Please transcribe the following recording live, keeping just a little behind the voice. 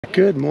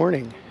Good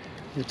morning.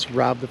 It's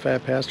Rob the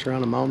Fat Pastor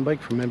on a mountain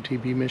bike from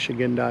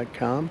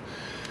mtbmichigan.com,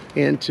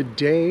 and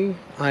today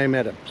I'm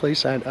at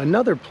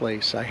another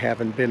place I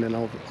haven't been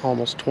in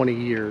almost 20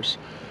 years.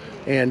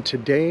 And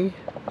today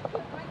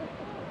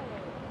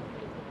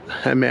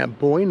I'm at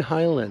Boyne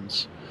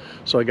Highlands.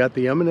 So I got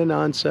the Eminent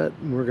Onset,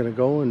 and we're going to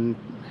go and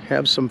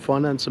have some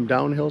fun on some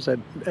downhills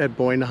at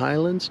Boyne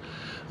Highlands.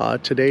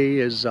 Today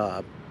is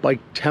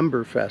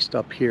Biketemberfest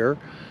up here.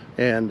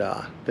 And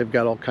they've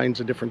got all kinds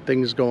of different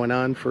things going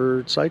on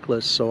for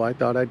cyclists, so I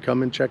thought I'd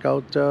come and check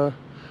out the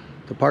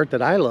part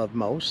that I love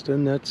most,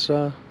 and that's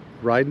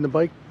riding the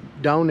bike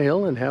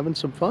downhill and having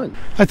some fun.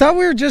 I thought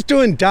we were just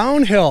doing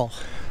downhill.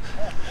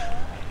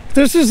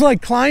 This is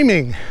like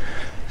climbing.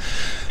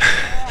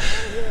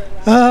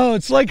 Oh,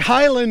 it's like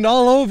Highland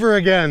all over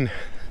again.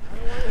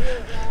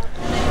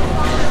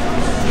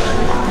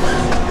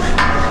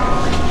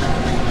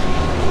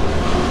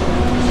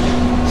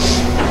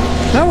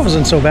 That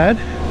wasn't so bad.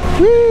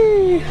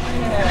 Whee!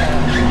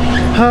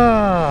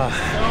 Ah.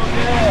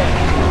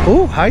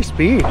 Oh, high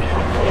speed. Welcome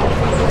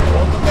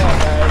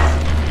back,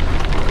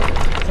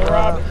 guys. So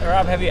Rob,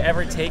 have you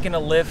ever taken a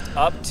lift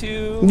up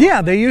to?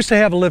 Yeah, they used to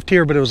have a lift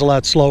here, but it was a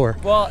lot slower.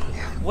 Well,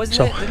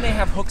 didn't they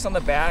have hooks on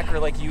the back, or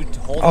like you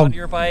hold onto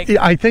your bike?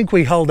 I think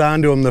we held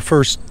on to them the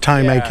first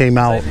time I came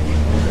out.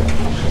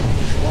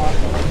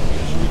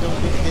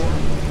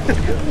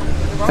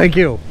 Thank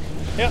you.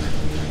 Yep.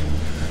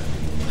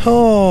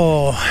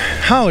 Oh,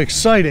 how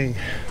exciting.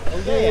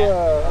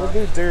 We'll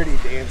do dirty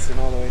dancing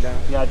all the way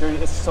down. Yeah, dirty,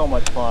 it's so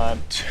much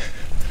fun.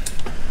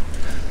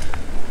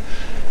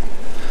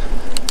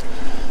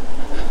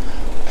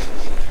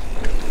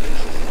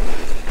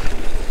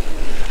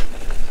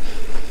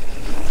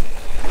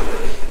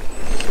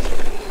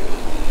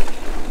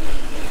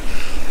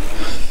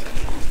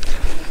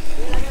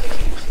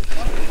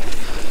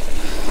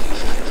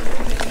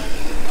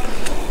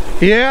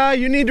 Yeah,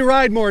 you need to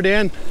ride more,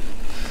 Dan.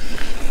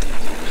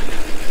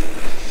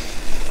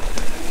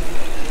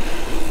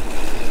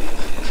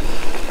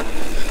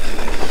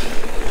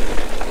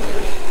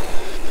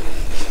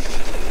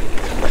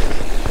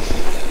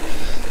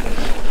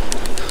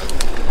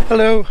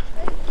 Hello.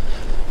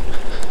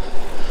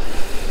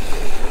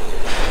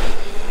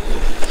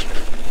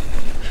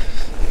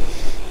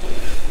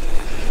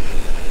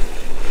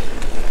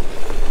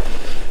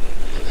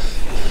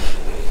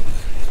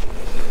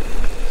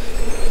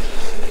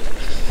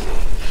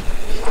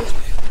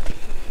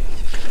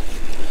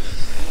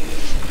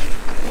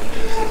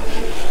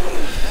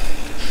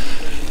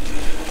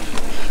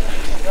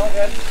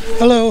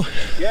 Hello.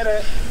 Get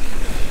it.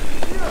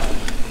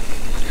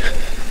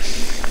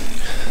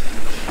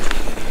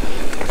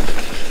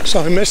 So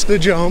I missed the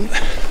jump.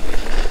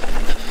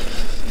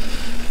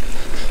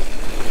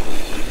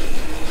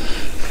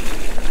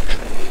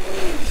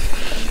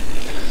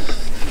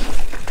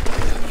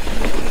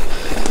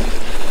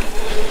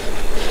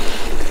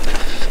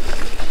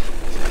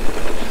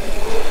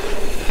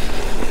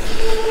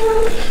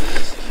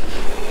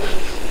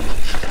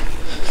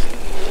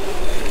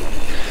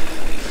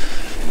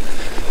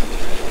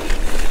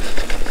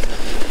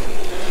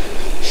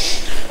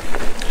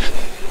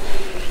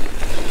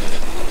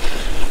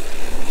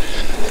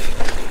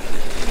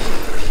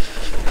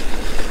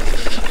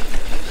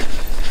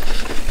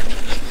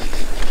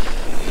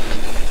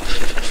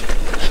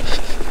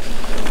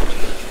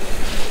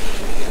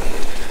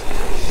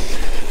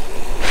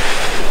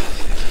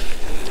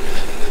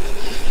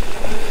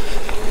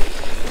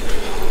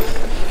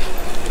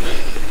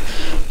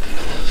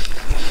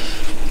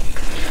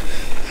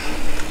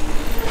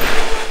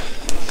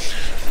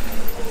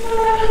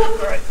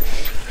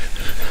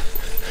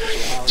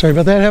 Sorry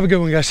about that. Have a good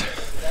one, guys.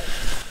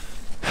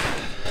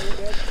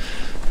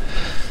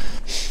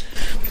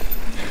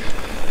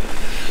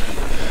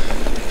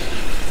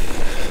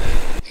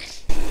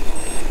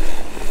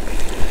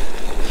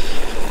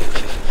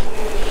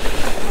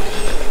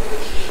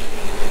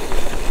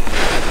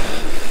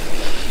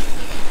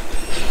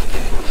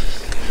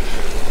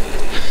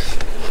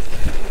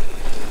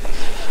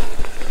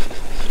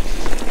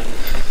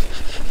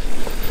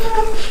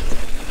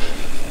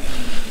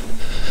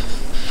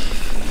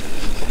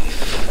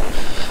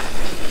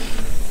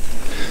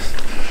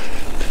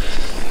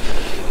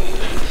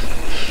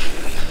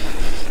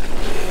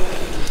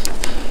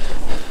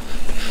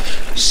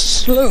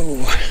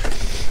 Slow.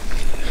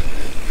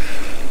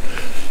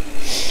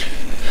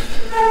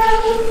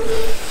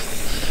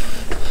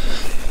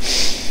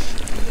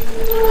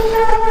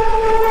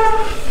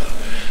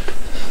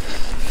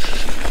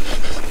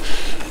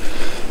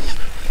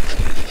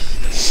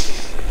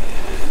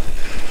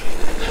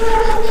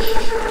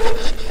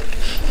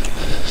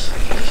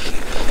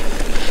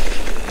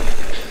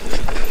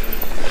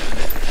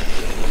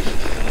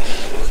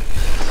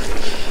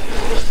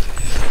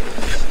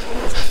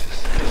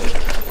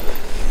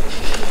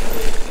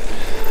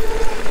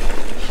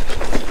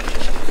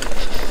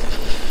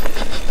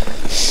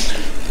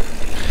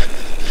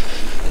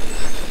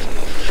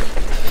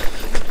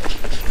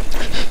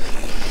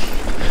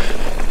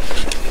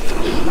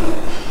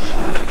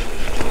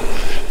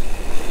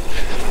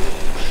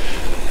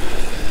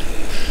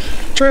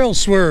 trail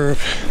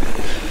swerve.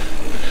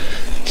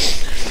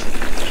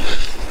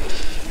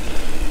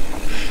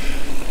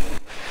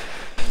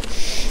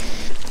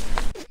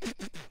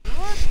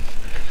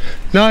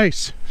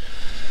 Nice.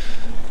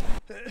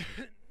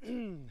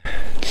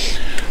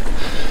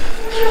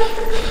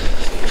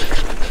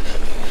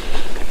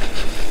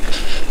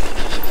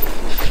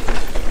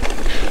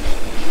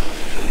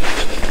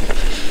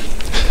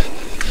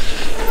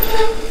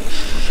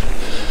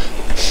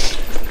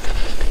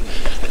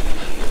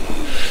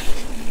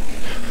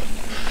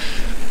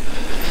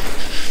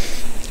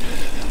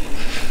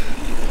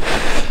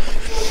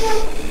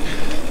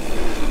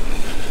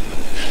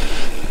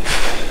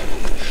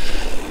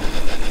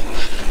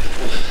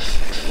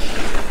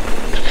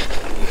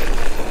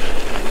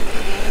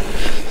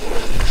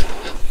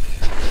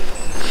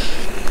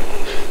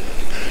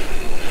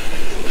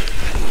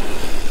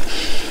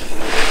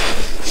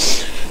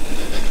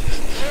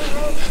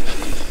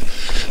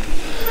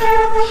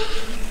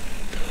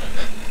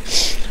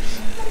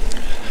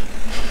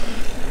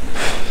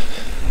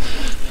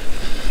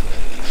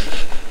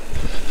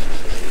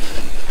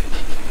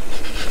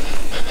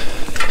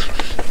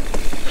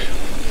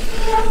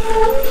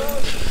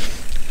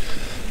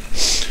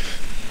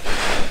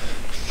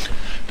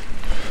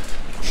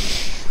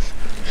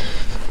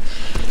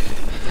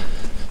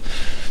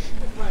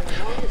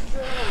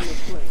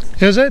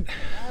 Is it?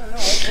 I don't know,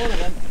 it's one of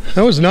them.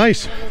 That was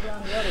nice. Over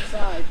on the other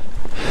side.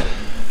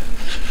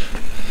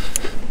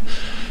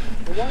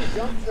 The one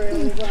jump trail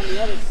over on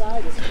the other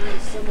side is kind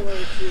of similar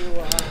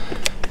to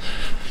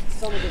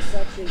some of the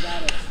sections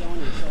out at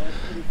Stony, so it's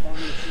pretty fun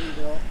to see,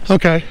 Bill.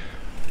 Okay.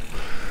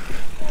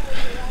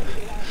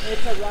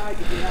 It's a ride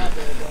to get out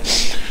there, Bill.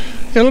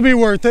 It'll be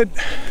worth it.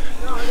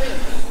 No, it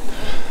is.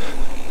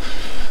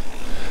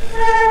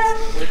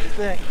 What'd you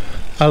think?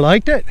 I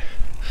liked it.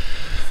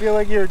 Feel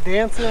like you're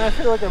dancing? I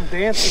feel like I'm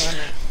dancing on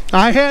it.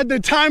 I had the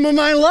time of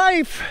my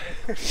life.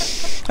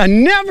 I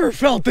never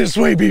felt this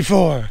way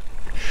before.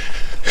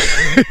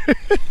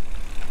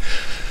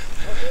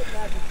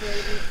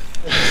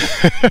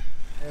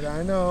 And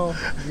I know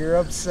you're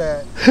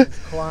upset.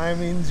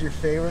 Climbing's your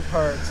favorite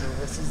part, so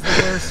this is the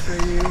worst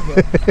for you.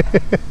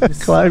 But you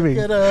Climbing.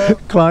 suck it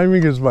up.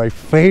 Climbing is my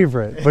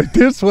favorite, but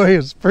this way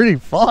is pretty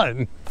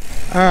fun.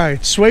 All right,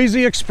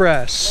 Swayze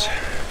Express.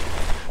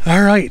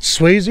 All right,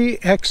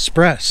 Swayze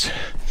Express.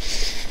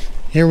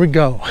 Here we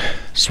go.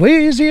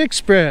 Swayze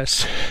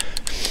Express.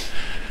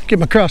 Get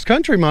my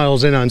cross-country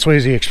miles in on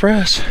Swayze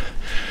Express.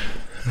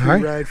 All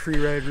right. Ride,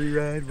 free ride,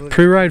 re-ride.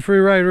 Pre-ride, free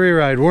ride,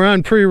 re-ride. We're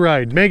on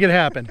pre-ride. Make it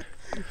happen.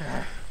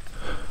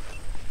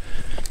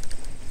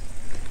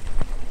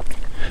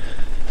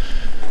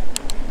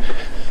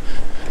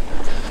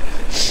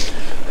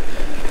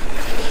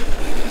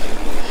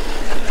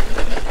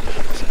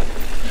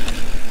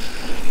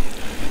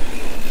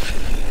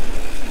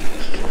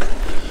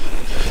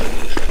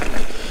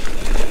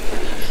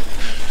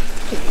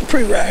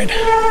 Pre-ride.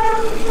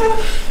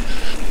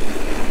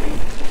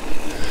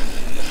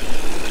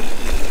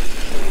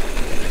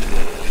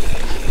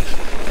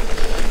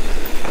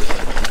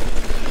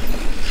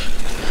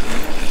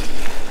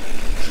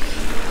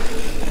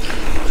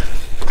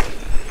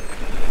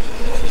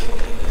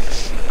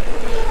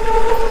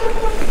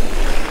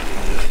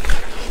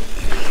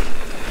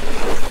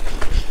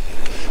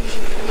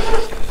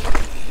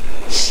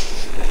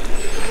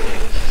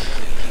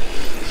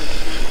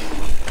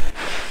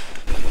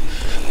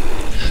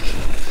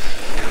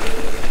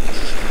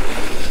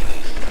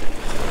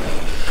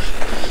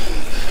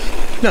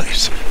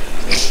 Nice.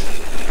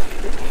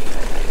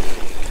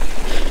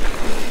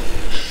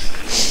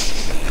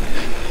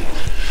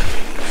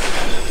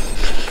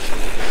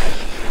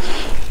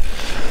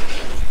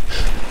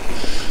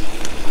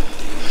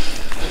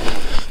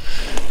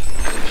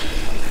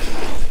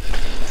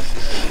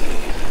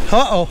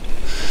 Uh-oh.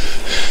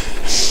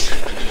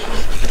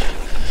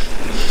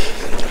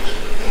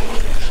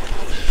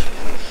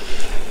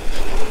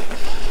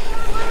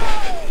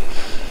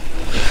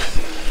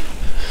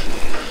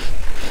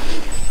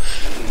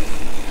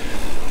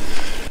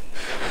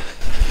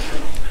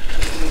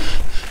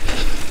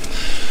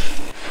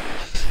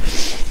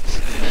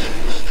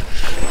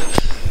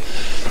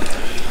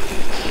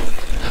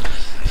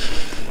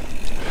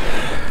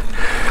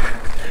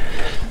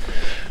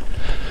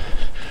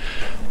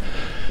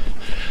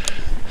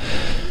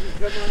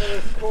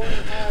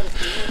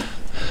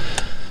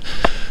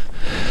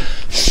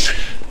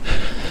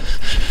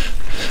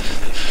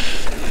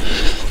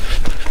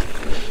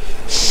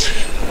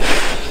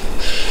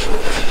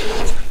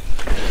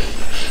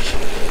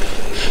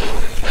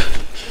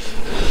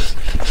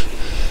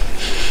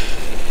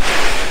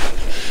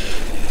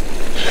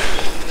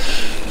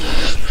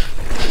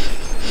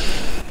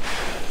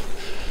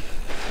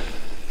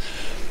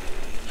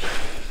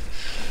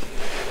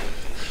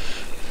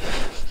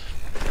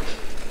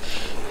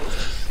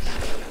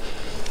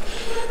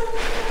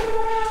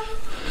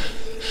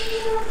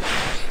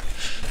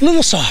 A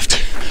little soft.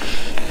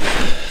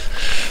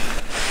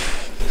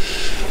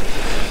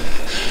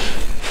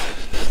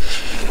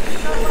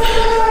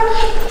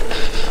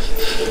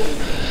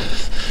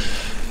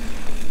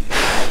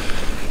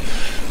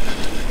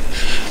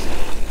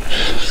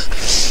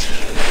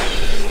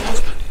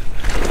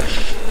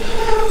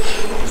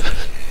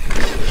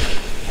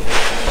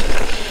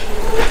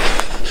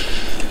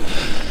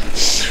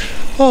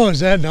 Oh,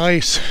 is that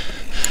nice?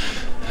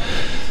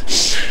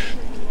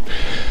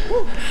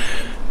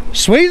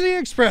 Swayze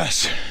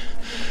Express.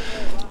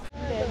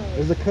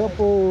 There's a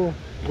couple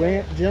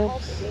ramp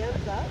jumps.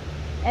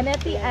 And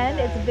at the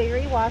end, it's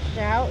very washed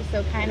out,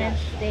 so kind of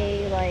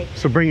stay like.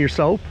 So bring your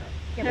soap.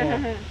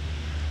 Yeah.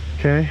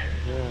 Okay.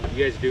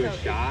 You guys do a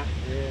shot?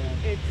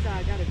 It's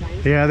got a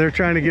dinosaur. Yeah, they're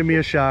trying to give me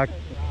a shock.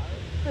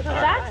 So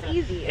that's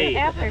easy. Hey.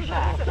 It's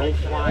aftershock. Don't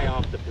fly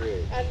off the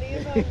bridge. And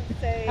these will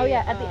say, Oh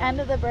yeah, at the end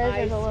of the bridge,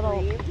 there's a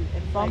little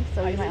bump,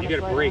 so you might want You to get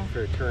a slow brake down.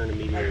 for a turn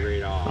immediately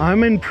right off.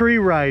 I'm in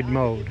pre-ride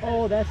mode.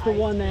 oh, that's the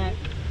one that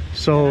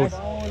So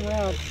following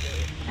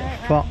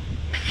route.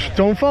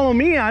 don't follow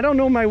me. I don't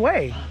know my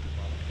way.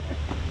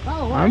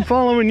 Oh, what? I'm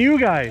following you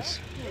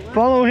guys.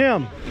 Follow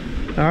him.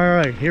 All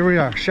right, here we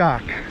are.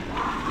 Shock.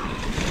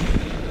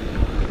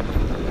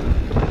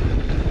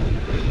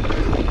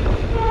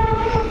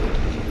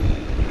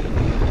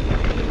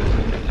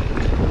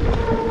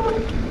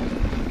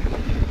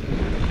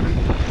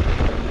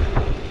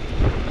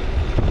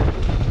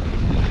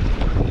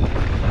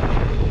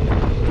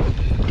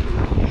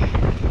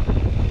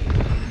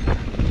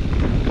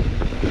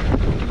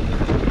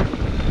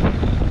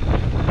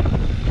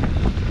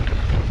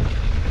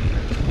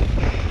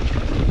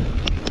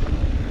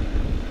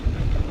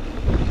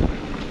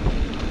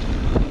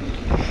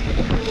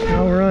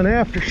 Now we're on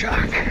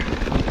aftershock.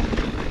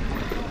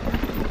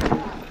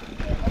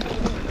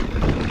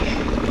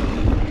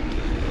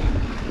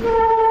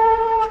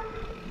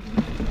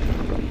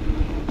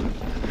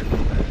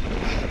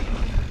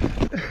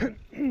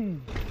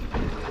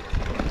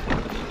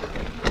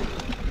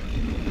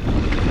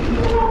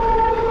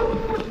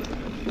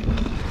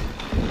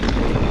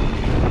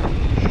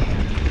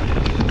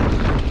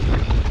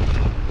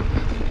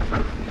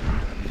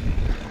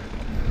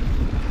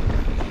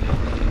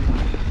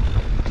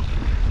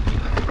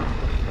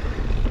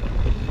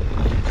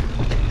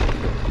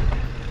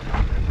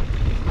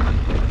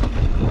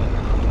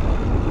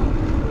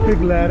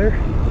 Big ladder.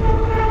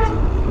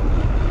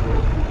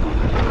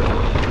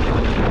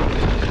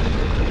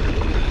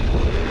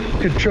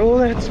 Control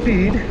that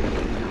speed.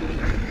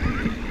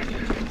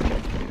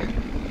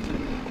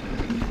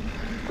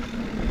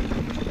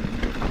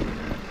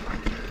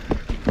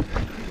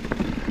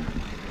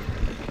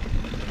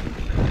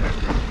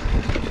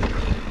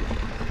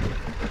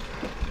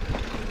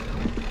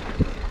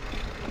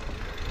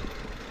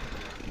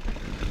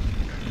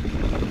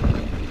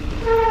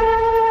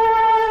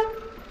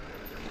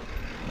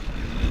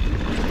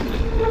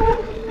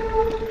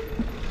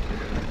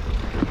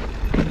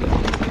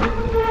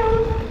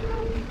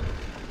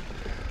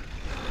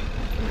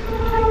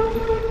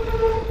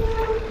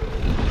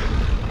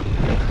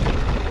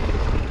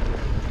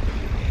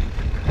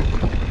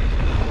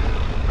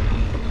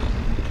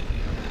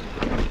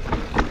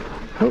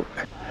 Oh.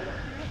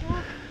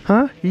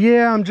 Huh?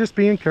 Yeah, I'm just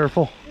being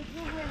careful.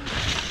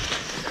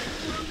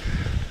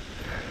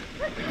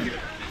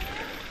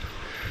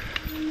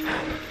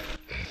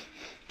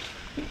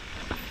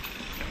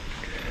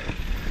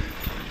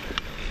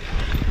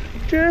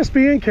 Just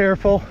being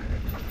careful.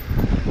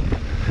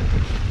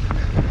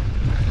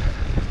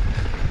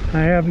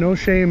 I have no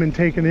shame in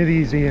taking it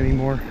easy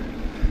anymore.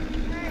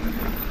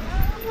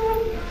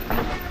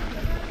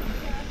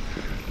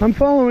 I'm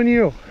following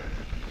you.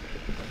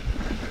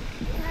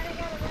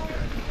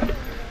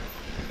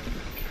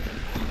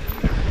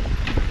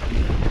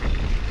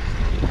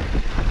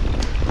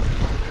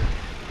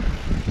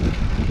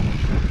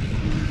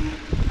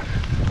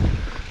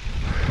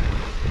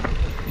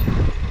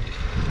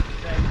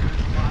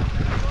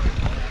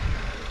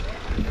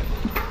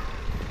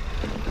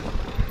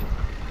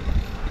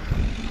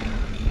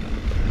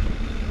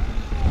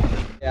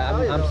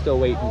 Yeah, I'm still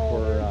waiting for,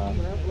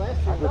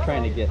 we're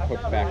trying to get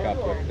hooked back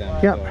up with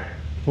them. Yep.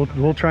 So.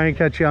 We'll try and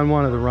catch you on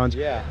one of the runs.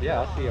 Yeah,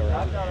 I'll see you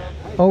around.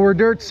 Over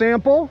dirt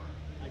sample.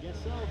 I guess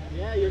so.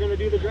 Yeah, you're gonna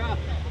do the drop.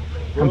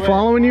 I'm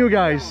following you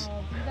guys.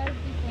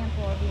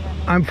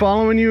 I'm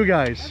following you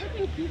guys.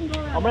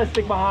 I'm gonna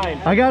stick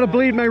behind. I gotta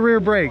bleed my rear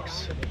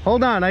brakes.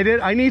 Hold on,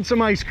 I need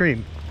some ice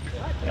cream.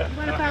 You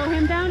wanna follow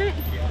him down it?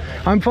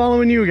 I'm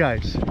following you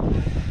guys.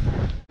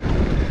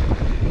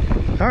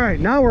 All right,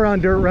 now we're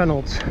on Dirt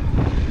Reynolds.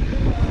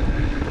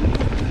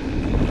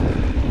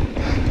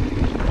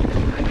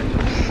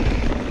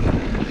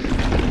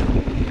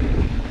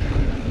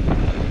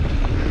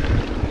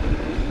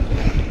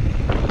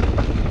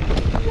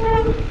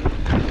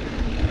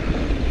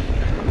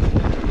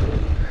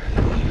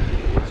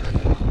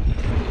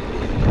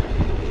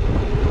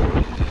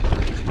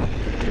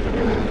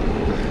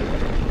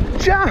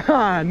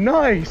 John,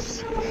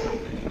 nice.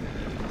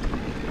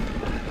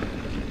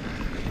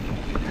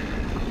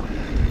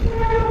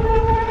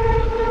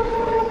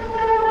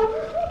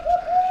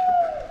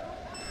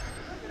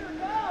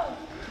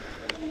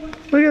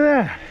 Look at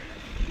that.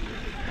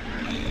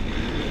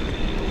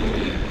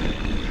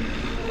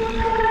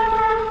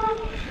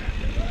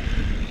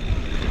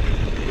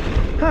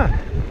 Huh.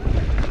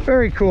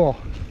 Very cool.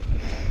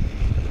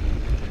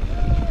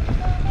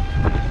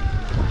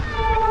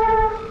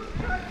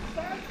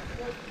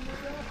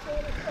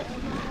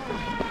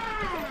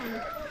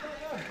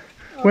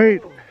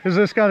 Wait, has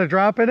this got a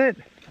drop in it?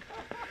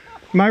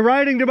 Am I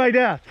riding to my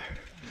death?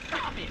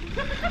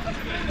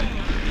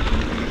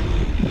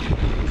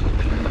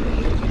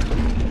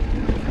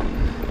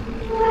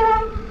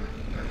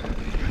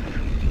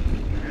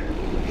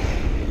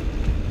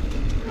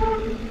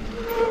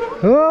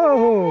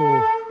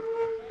 Oh!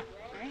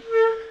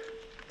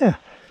 Yeah.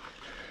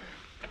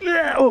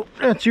 Yeah. Oh,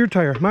 that's your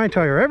tire, my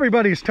tire,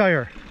 everybody's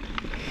tire.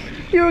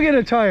 You get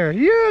a tire.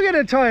 You get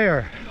a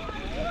tire.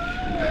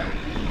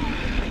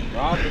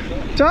 Rob,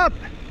 What's up?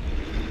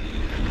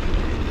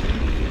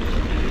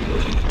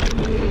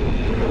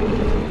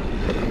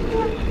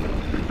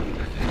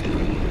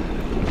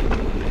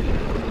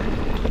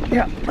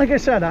 Yeah, like I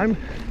said, I'm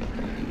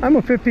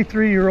a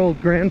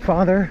 53-year-old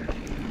grandfather.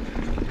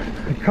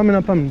 Coming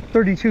up on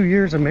 32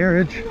 years of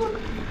marriage,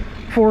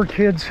 4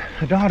 kids,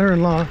 a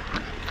daughter-in-law,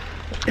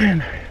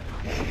 and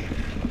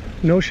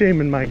no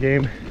shame in my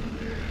game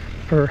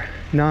for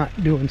not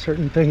doing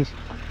certain things.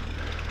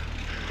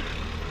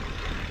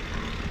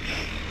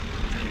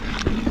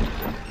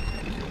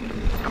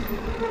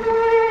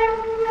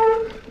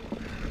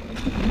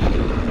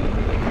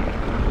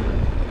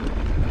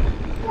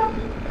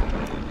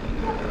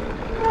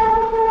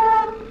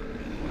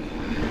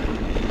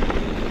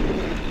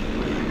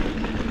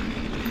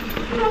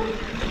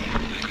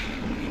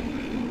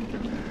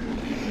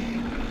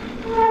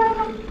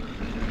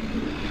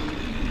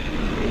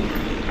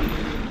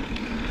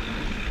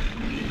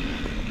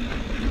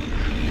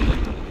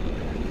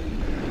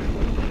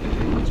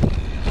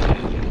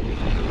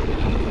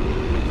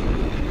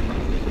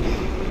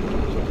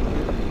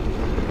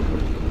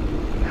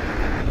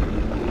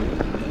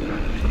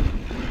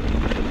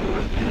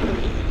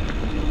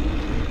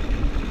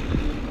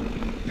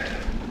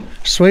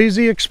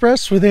 Swayze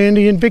Express with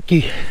Andy and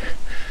Vicky.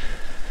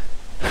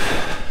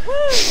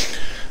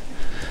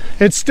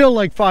 It's still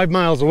like 5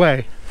 miles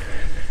away.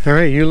 All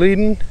right, you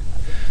leading?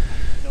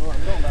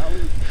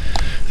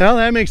 Well,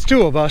 that makes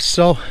 2 of us,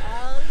 so.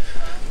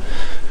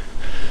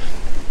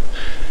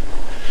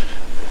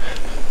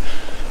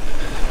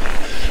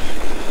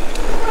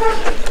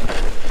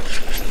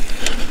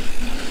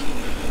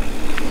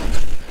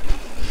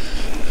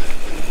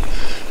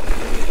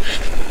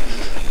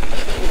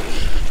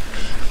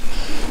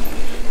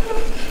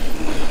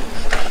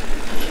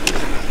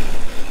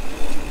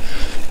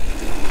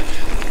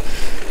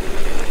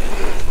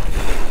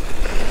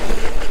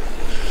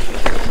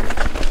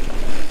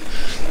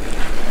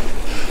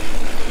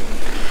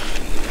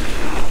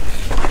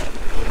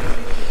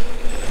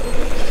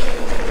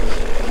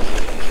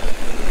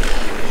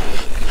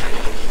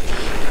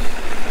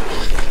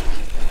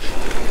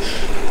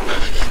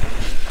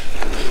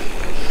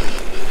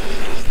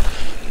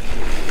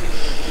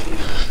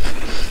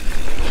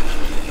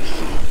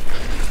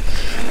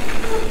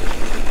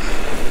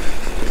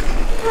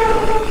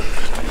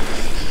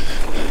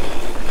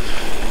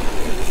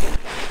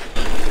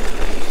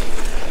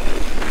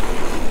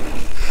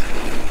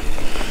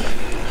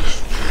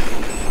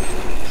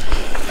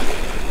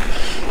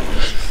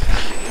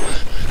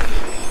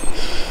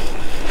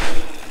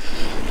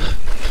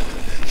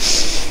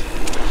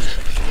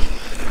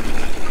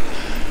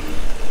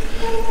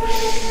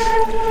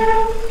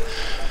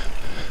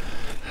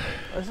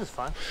 This is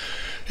fun.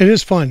 It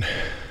is fun.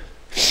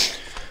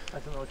 I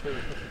don't know which way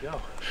we're supposed to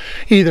go.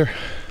 Either.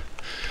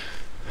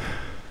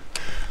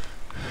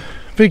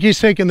 Vicky's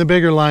taking the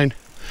bigger line.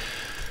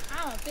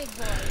 I'm a big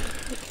boy.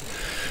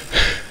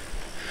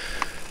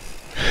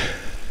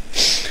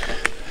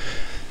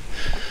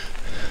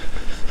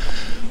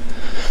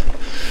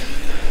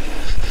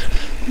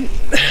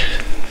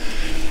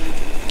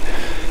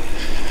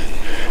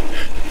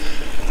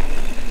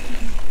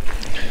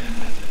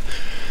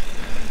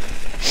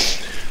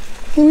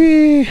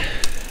 Whee!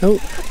 Oh,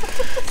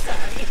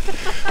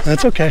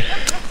 that's okay.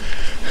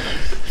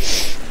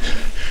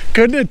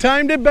 Couldn't have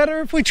timed it better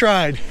if we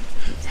tried.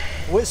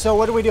 So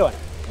what are we doing?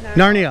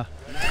 Narnia.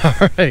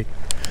 All right.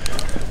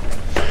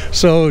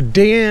 So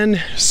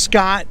Dan,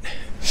 Scott,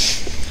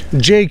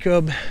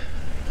 Jacob,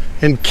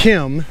 and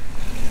Kim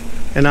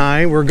and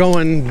I were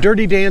going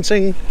dirty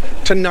dancing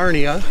to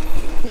Narnia.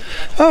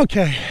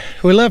 Okay,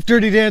 we left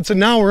dirty dancing,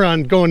 now we're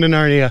on going to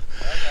Narnia.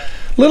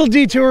 Little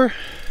detour.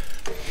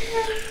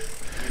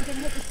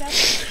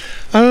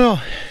 I don't know.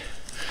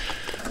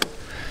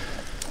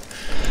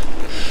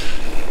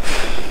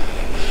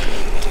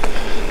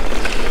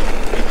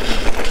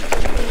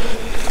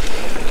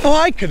 Oh,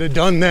 I could have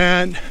done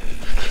that.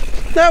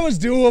 That was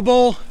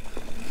doable.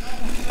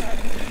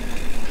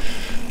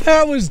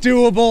 That was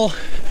doable.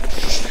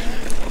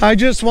 I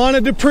just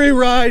wanted to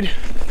pre-ride.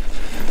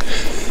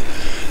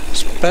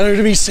 It's better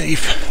to be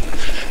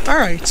safe. All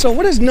right, so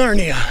what is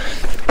Narnia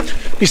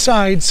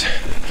besides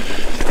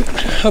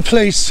a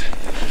place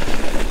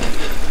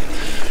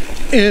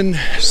in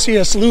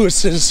C.S.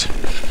 Lewis's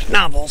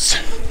novels?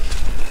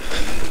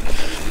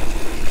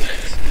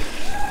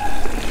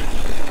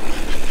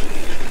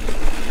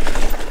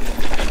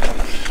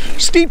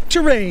 Steep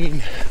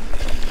terrain.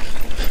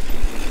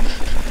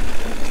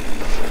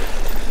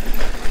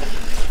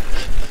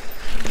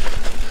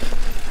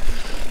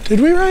 Did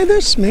we ride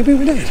this? Maybe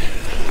we did.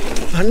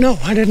 No,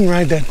 I didn't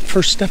ride that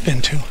first step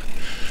into.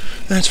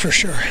 That's for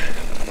sure.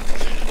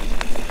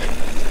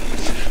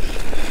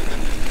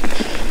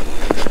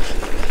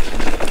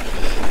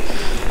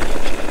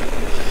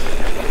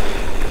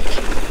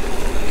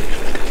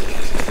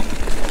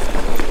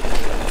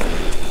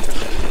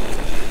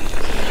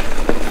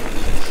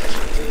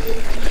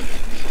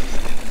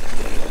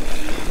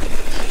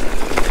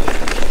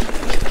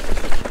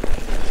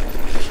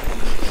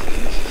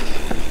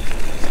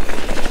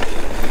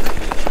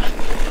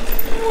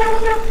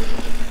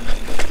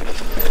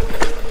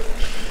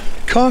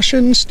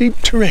 Caution, steep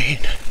terrain.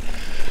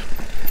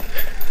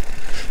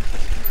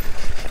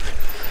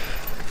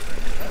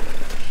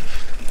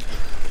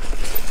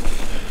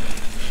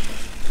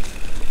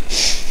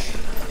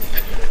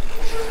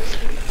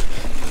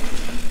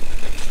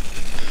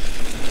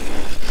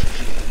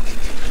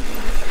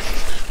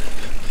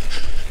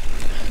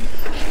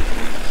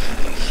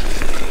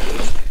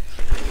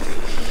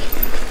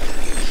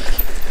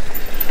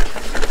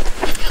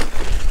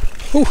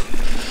 Ooh.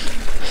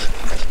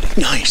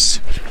 Nice.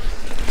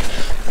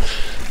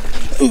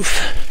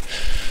 Oof.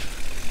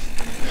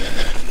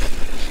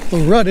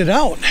 We'll rut it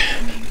out.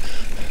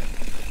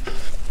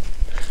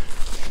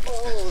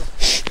 A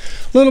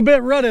little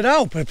bit rutted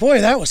out, but boy,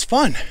 that was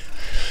fun.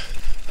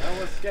 That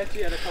was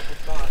sketchy at a couple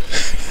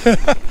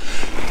spots.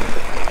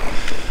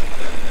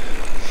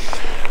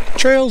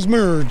 Trails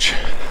merge.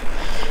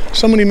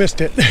 Somebody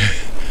missed it.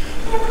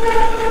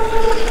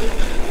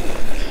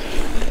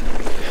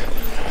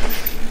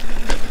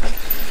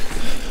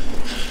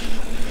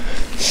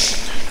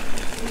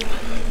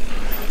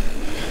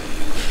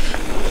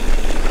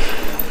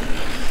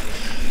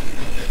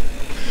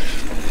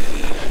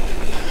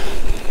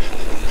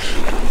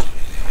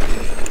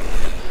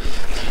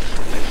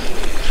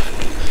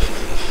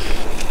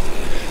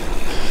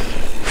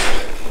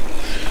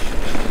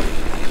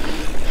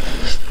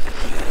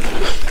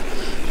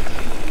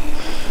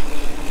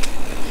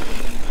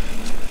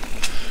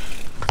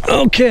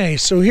 Okay,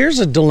 so here's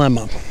a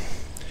dilemma.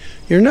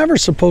 You're never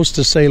supposed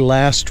to say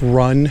last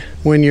run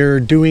when you're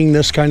doing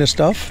this kind of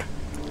stuff.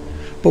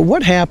 But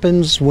what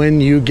happens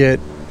when you get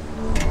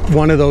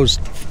one of those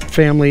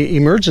family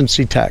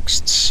emergency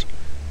texts?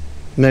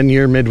 And then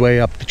you're midway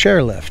up the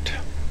chairlift.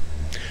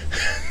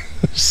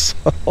 So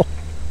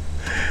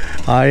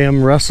I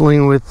am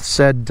wrestling with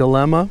said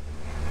dilemma.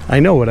 I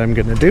know what I'm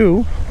gonna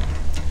do.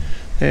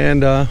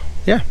 And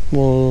yeah,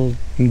 well,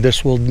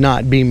 this will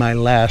not be my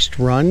last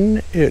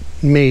run. It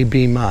may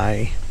be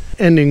my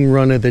ending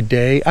run of the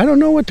day. I don't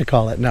know what to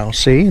call it now.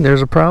 See,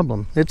 there's a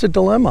problem. It's a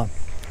dilemma.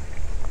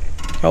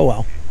 Oh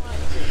well.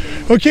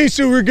 Okay,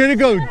 so we're gonna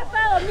go.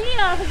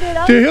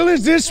 The hill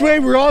is this way.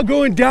 We're all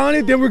going down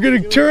it. Then we're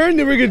gonna turn.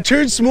 Then we're gonna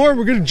turn some more.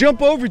 We're gonna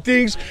jump over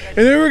things, and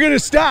then we're gonna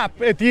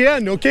stop at the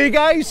end. Okay,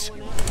 guys?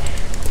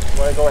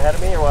 Want to go ahead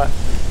of me or what?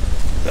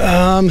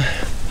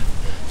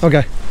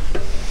 Okay.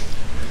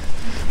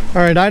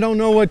 All right, I don't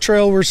know what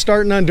trail we're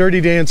starting on Dirty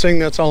Dancing.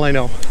 That's all I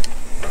know.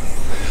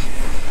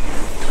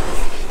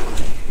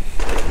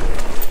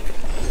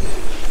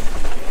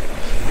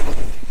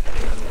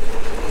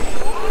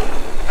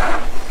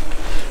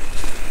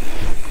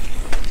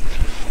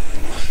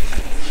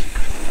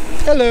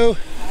 Hello.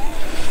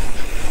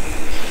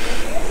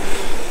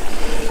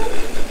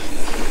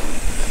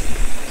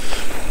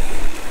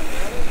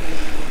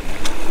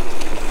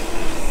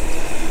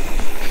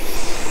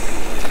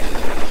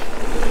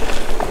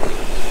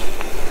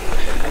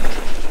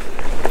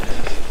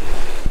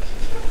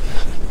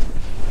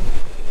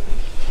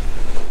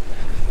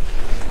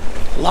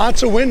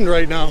 Lots of wind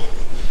right now.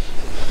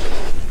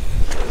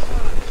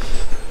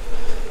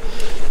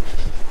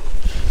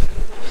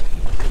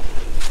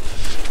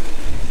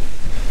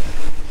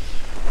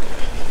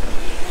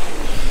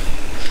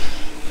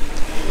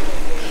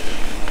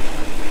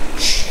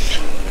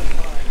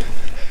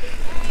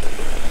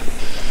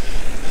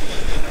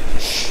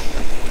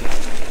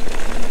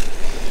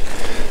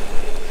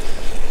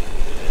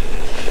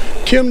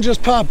 Kim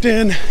just popped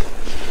in,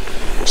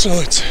 so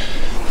it's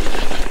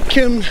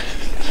Kim,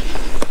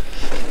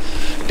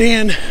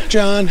 Dan,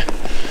 John,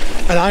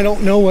 and I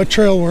don't know what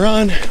trail we're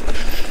on.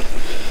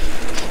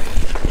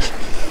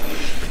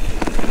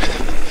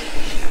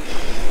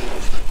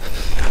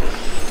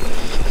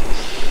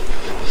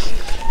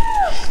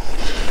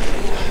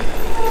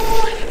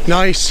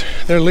 Nice,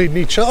 they're leading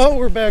each other. Oh,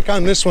 we're back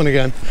on this one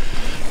again.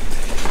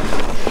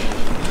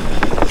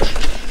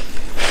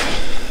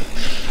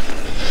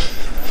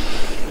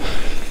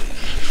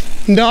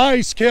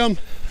 Nice, Kim.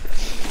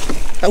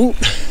 Oh,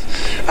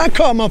 I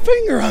caught my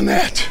finger on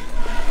that.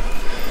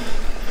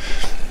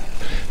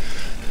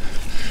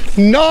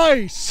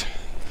 Nice.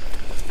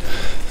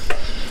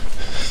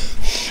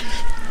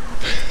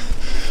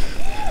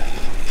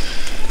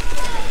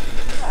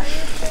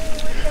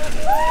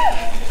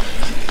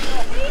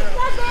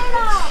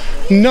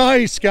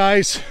 Nice,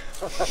 guys.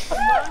 Good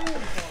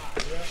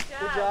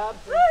job.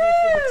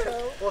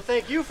 Well,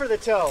 thank you for the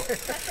toe.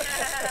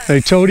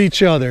 They towed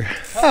each other.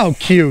 How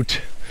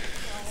cute.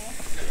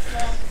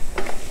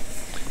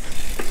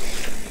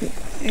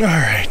 All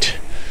right.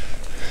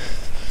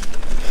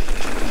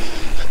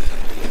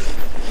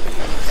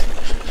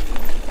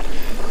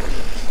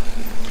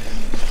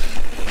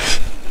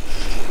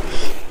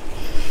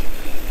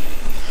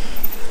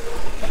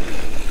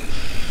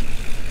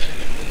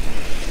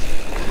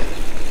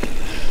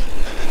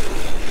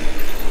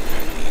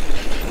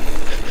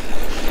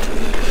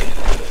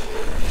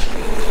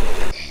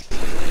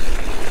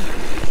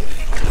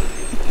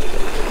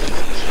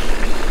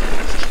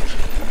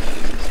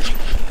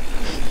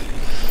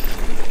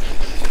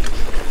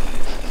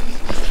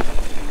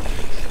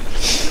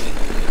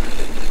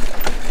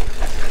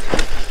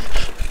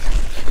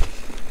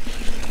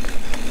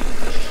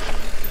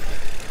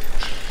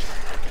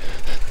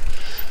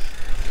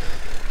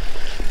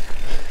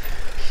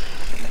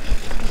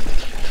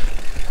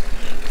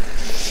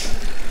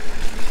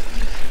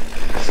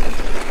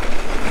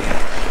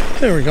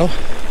 There we go.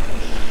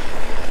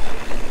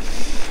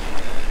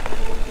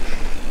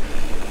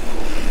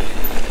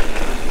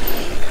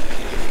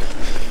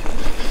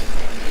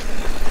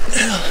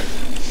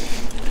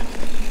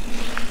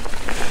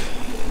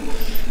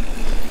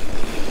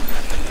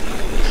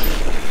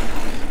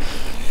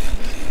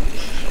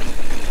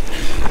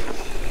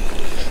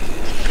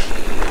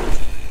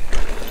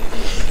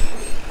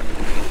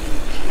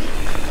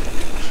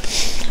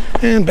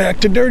 And back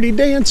to Dirty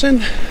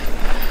Dancing.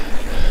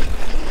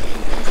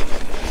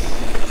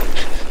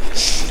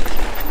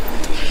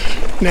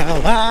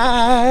 Now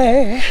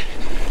I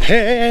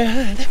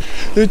had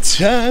the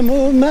time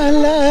of my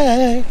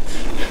life.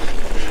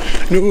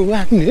 No,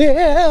 I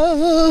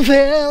never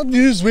felt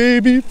this way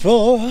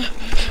before.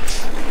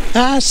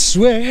 I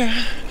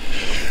swear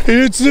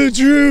it's the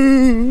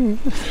truth.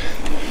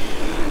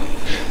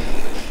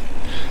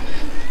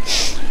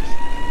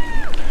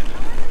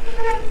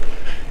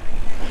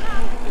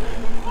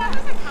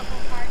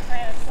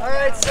 All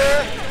right,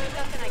 sir.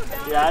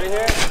 You out of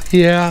here?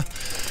 Yeah,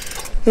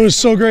 it was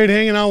so great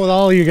hanging out with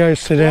all of you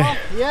guys today. Well,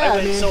 yeah,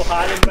 I mean, so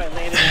hot in, but I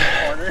landed in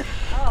the corner.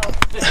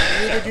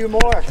 we need to do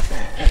more.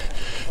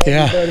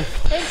 Yeah,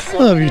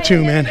 love you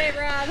too, man.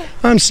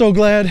 I'm so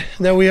glad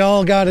that we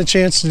all got a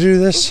chance to do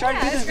this. Try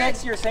to do this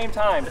next year, same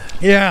time.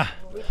 Yeah.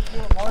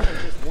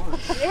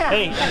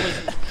 Hey,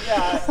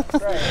 yeah,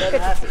 that's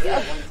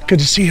right. Good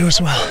to see you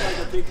as well.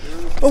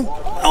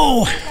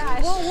 Oh,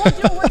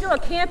 We'll do a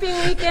camping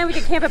weekend. We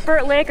could camp at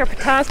Burt Lake or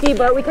Petoskey,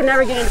 but we could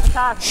never get into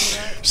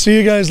Petoskey. see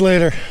you guys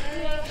later.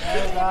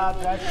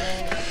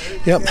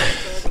 Yep.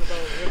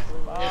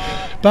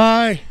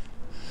 Bye.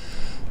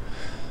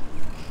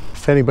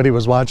 If anybody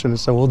was watching and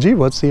said, well, gee,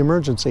 what's the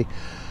emergency?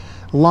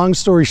 Long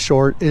story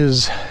short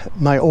is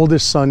my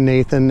oldest son,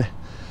 Nathan,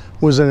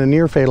 was in a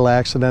near fatal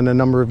accident a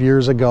number of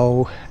years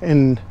ago.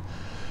 And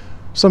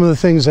some of the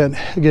things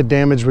that get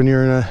damaged when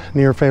you're in a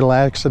near fatal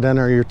accident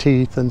are your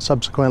teeth, and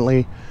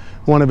subsequently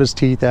one of his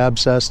teeth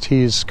abscessed.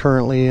 He's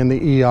currently in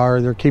the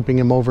ER. They're keeping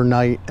him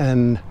overnight,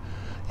 and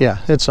yeah,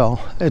 it's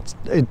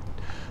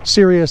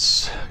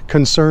serious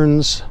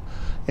concerns,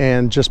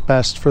 and just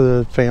best for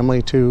the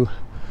family to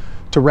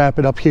wrap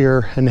it up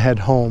here and head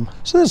home.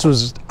 So this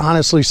was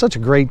honestly such a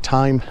great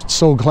time.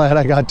 So glad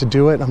I got to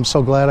do it. I'm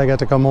so glad I got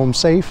to come home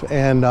safe.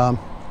 And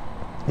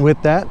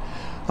with that,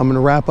 I'm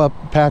gonna wrap up,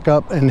 pack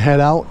up, and head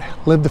out,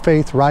 live the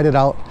faith, ride it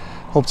out.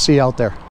 Hope to see you out there.